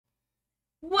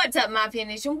What's up, Mafia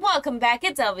Nation? Welcome back.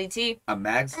 It's LVT. I'm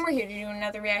MAGZ. And we're here to do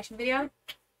another reaction video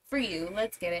for you.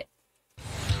 Let's get it.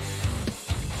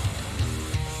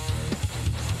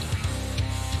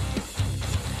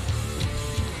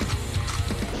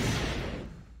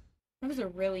 That was a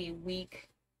really weak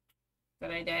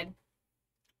that I did.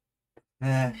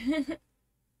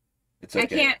 It's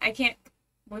okay. I can't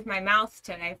with my mouth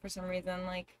today for some reason.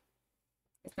 Like,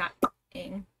 it's not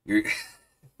ing.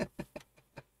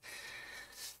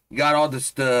 You got all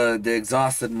the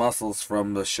exhausted muscles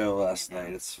from the show last night.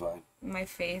 It's fine. My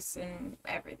face and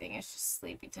everything is just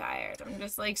sleepy tired. I'm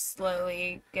just like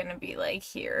slowly gonna be like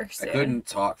here soon. I couldn't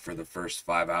talk for the first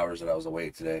 5 hours that I was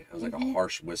awake today. It was like a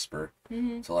harsh whisper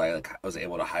until I was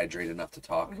able to hydrate enough to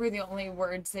talk. Were the only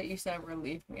words that you said were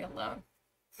 "leave me alone."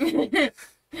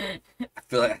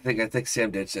 I think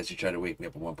Sam did said she tried to wake me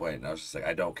up at one point, and I was just like,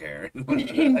 I don't care. Don't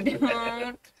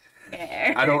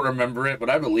care. I don't remember it, but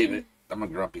I believe it. I'm a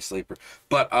grumpy sleeper.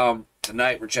 But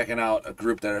tonight we're checking out a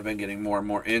group that I've been getting more and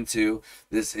more into.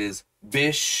 This is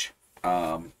BiSH.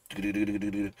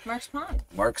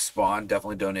 Mark Spawn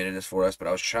definitely donated this for us, but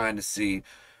I was trying to see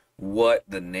what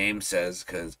the name says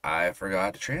because I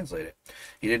forgot to translate it.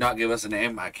 He did not give us a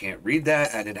name. I can't read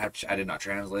that. I did not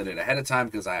translate it ahead of time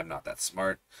because I am not that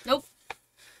smart. Nope.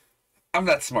 I'm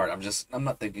not smart. I'm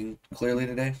not thinking clearly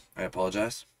today. I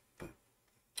apologize. But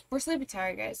we're sleepy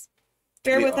tired, guys.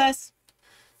 Bear with us.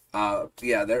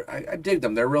 Yeah, I dig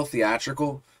them. They're real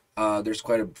theatrical. There's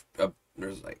quite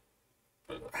there's like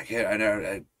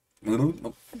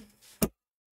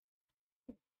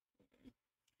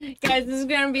Guys, this is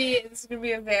gonna be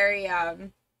a very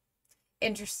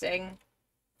interesting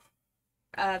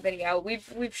video.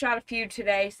 We've shot a few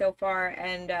today so far,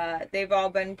 and they've all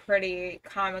been pretty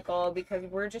comical because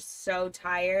we're just so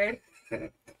tired.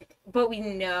 But we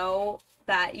know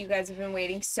that you guys have been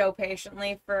waiting so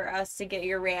patiently for us to get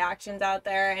your reactions out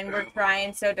there, and we're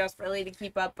trying so desperately to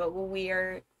keep up, but we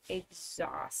are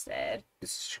exhausted.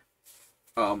 It's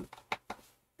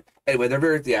anyway, they're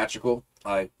very theatrical.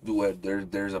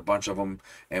 There's a bunch of them,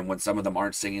 and when some of them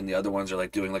aren't singing, the other ones are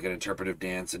like doing like an interpretive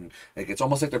dance, and like it's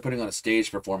almost like they're putting on a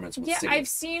stage performance with singing. I've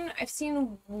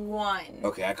seen one.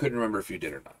 Okay, I couldn't remember if you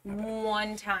did or not.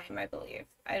 One time, I believe.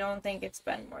 I don't think it's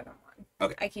been more than one.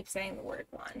 Okay. I keep saying the word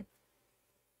one.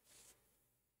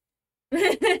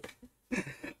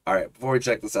 All right, before we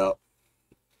check this out,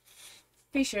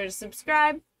 be sure to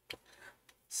subscribe,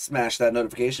 smash that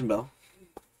notification bell,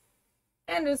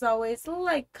 and as always,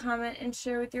 like, comment, and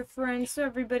share with your friends so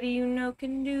everybody you know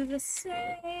can do the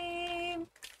same.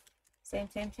 Same.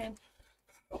 I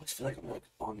always feel like I'm like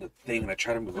on the thing and I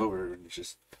try to move over and it's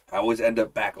just I always end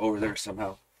up back over there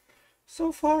somehow.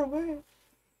 So far away.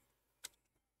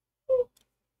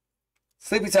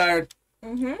 Sleepy tired.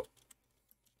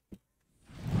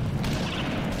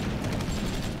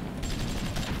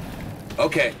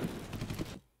 Okay.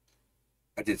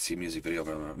 I did see a music video of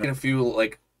them. I made a few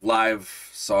like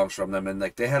live songs from them, and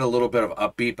like they had a little bit of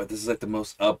upbeat, but this is like the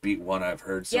most upbeat one I've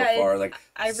heard so far. Like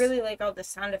I really like all the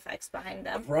sound effects behind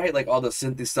them. Right, like all the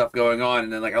synthy stuff going on,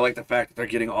 and then like I like the fact that they're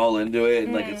getting all into it,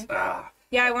 and like it's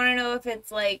Yeah, I want to know if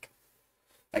it's like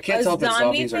I can't tell if it's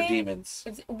zombies or demons.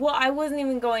 Well, I wasn't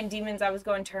even going demons. I was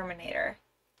going Terminator.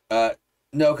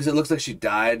 No, because it looks like she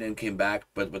died and came back,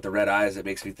 but with the red eyes, it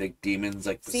makes me think demons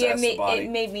like possess the body. It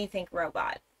made me think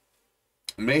robot.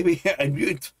 Maybe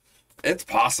it's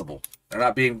possible.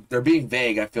 They're being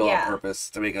vague. I feel on purpose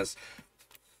to make us.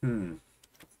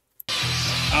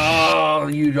 Oh,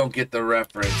 you don't get the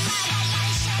reference.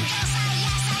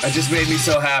 That just made me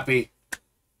so happy.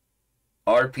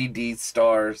 RPD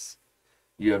stars.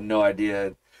 You have no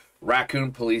idea.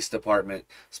 Raccoon Police Department,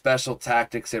 Special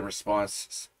Tactics and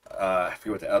Response. I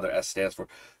forget what the other S stands for.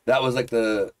 That was like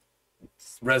the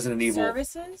Resident Evil.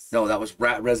 Services? No, that was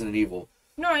Resident Evil.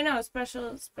 No, I know.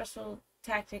 Special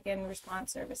Tactic and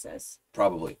Response Services.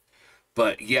 Probably.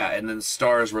 But yeah, and then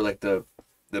stars were like the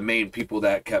main people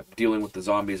that kept dealing with the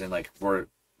zombies and like were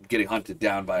getting hunted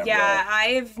down by them. Yeah,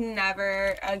 I've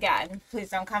never, again,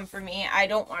 please don't come for me. I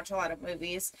don't watch a lot of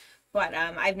movies, but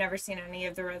I've never seen any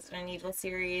of the Resident Evil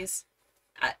series.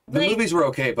 The movies were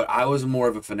okay, but I was more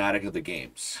of a fanatic of the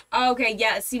games. Okay,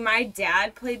 yeah. See, my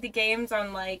dad played the games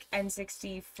on like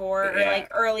N64 or like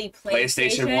early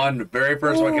PlayStation 1. The very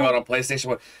first one came out on PlayStation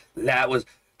 1. That was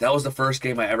the first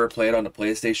game I ever played on the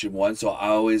PlayStation 1, so I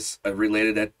always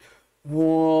related that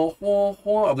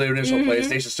of the initial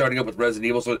PlayStation starting up with Resident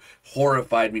Evil, so it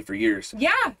horrified me for years.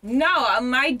 Yeah, no,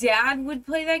 my dad would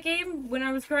play that game when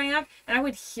I was growing up, and I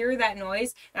would hear that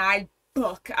noise, and I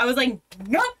was like,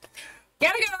 nope.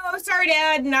 Gotta go. Sorry,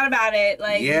 Dad. Not about it.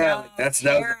 Like, yeah, no,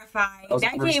 terrifying.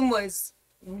 That game was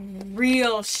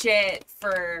real shit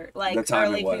for like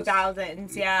early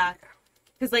 2000s. Yeah.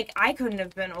 Because, like, I couldn't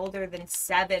have been older than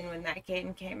 7 when that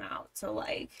game came out. So,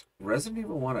 like... Resident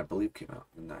Evil 1, I believe, came out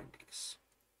in the 90s.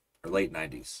 Or late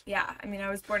 90s. Yeah. I mean, I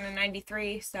was born in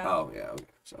 93, so... Oh, yeah. Okay.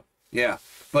 So, yeah.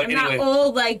 But I'm anyway... not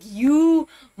old like you,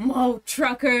 mo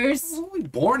truckers. I'm only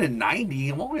born in 90.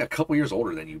 I'm only a couple years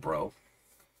older than you, bro.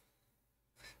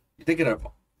 You're thinking of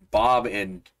Bob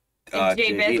and...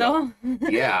 Jay Bizzle?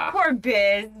 Yeah. Poor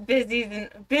Biz.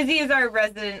 Busy is our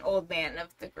resident old man of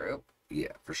the group.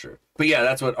 Yeah, for sure. But yeah,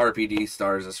 that's what RPD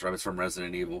Stars is from. It's from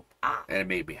Resident Evil. Ah. And it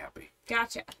made me happy.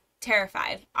 Gotcha.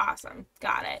 Terrified. Awesome.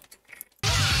 Got it.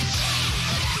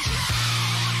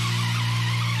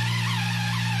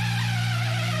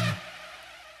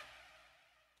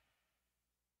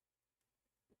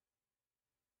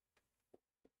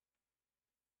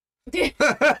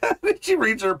 She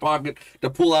reaches her pocket to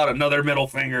pull out another middle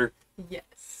finger.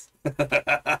 Yes.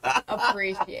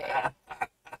 Appreciate it.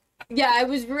 Yeah, it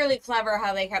was really clever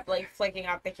how they kept, like, flicking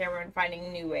off the camera and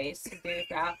finding new ways to do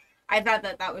that. I thought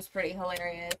that was pretty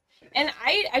hilarious. And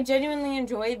I genuinely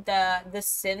enjoyed the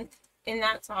synth in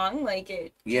that song. Like,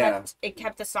 it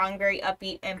kept the song very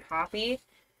upbeat and poppy.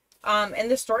 And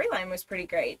the storyline was pretty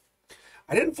great.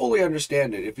 I didn't fully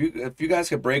understand it. If you guys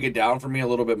could break it down for me a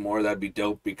little bit more, that'd be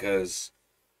dope, because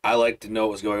I like to know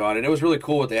what was going on. And it was really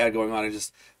cool what they had going on.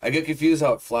 I get confused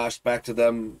how it flashed back to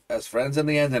them as friends in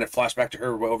the end, and it flashed back to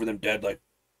her over them dead. Like,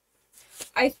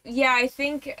 I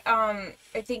think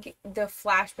the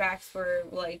flashbacks were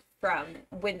like from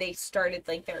when they started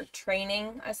like their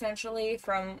training, essentially,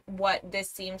 from what this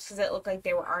seems, because it looked like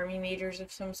they were army majors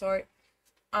of some sort.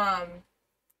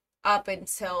 Up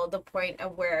until the point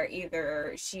of where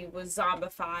either she was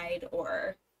zombified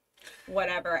or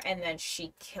whatever, and then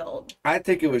she killed. I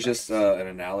think it was just an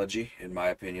analogy, in my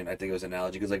opinion. I think it was an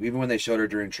analogy, because like even when they showed her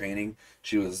during training,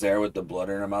 she was there with the blood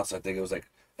in her mouth. So I think it was like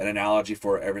an analogy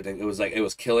for everything. It was like it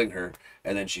was killing her,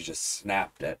 and then she just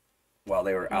snapped it while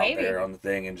they were out there on the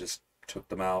thing and just took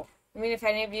them out. I mean, if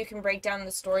any of you can break down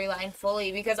the storyline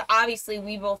fully, because obviously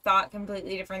we both thought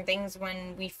completely different things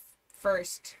when we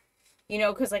first, you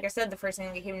know, because like I said, the first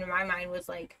thing that came to my mind was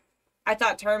like, I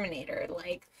thought Terminator,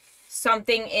 like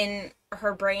something in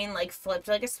her brain like flipped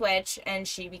like a switch and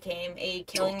she became a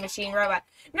killing machine robot.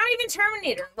 Not even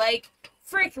Terminator, like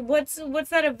frick, what's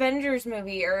that Avengers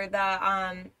movie or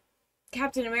the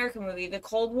Captain America movie, the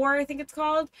Cold War, I think it's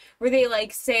called, where they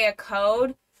like say a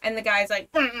code and the guy's like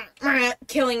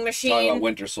killing machine. Talking about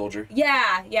Winter Soldier.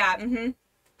 Yeah,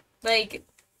 like,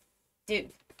 dude,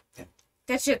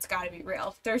 that shit's gotta be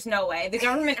real. There's no way. The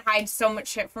government hides so much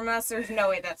shit from us. There's no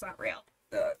way that's not real.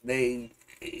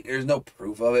 There's no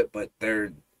proof of it, but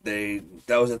that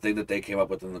was the thing that they came up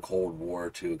with in the Cold War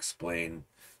to explain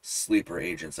sleeper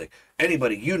agents. Like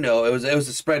anybody, you know, it was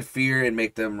to spread fear and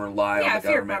make them rely on the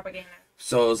fear government. Propaganda.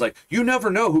 So it was like, you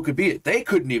never know who could be it. They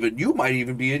couldn't even. You might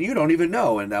even be it. You don't even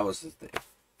know, and that was the thing.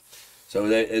 So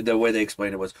the way they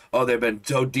explained it was, oh, they've been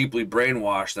so deeply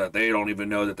brainwashed that they don't even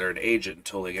know that they're an agent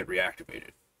until they get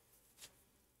reactivated.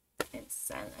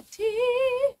 Insanity.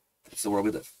 That's the world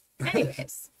we live.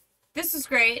 Anyways, this was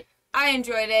great. I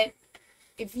enjoyed it.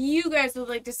 If you guys would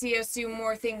like to see us do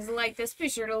more things like this, be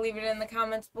sure to leave it in the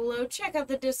comments below. Check out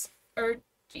the Discord,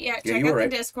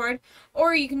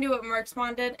 or you can do what Mark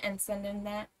Spawn did and send in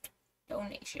that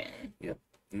donation. Yep.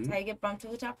 That's how you get bumped to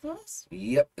the top of the list.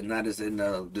 Yep, and that is in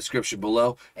the description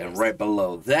below. And right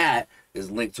below that is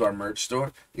linked to our merch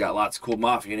store. We got lots of cool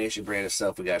Mafia Nation branded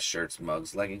stuff. We got shirts,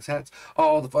 mugs, leggings, hats,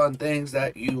 all the fun things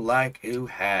that you like to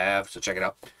have. So check it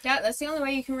out. Yeah, that's the only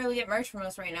way you can really get merch from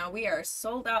us right now. We are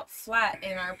sold out flat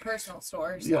in our personal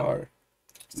stores. We are.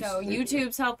 So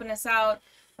YouTube's helping us out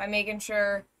by making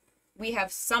sure we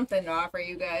have something to offer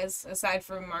you guys aside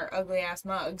from our ugly ass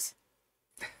mugs.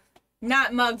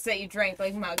 Not mugs that you drink,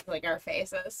 like mugs like our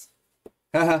faces.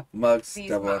 Haha, mugs.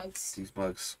 These mugs. These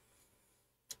mugs.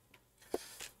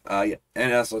 Yeah.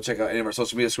 And also check out any of our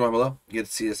social media scrolling below. You get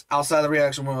to see us outside the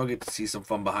reaction world. Get to see some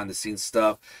fun behind the scenes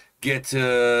stuff. Get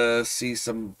to see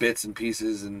some bits and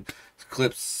pieces and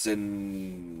clips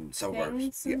and some of our,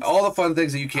 all the fun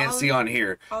things that you can't see on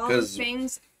here. All the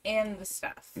things and the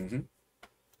stuff.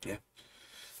 Yeah.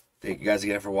 Thank you guys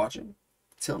again for watching.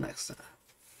 Till next time.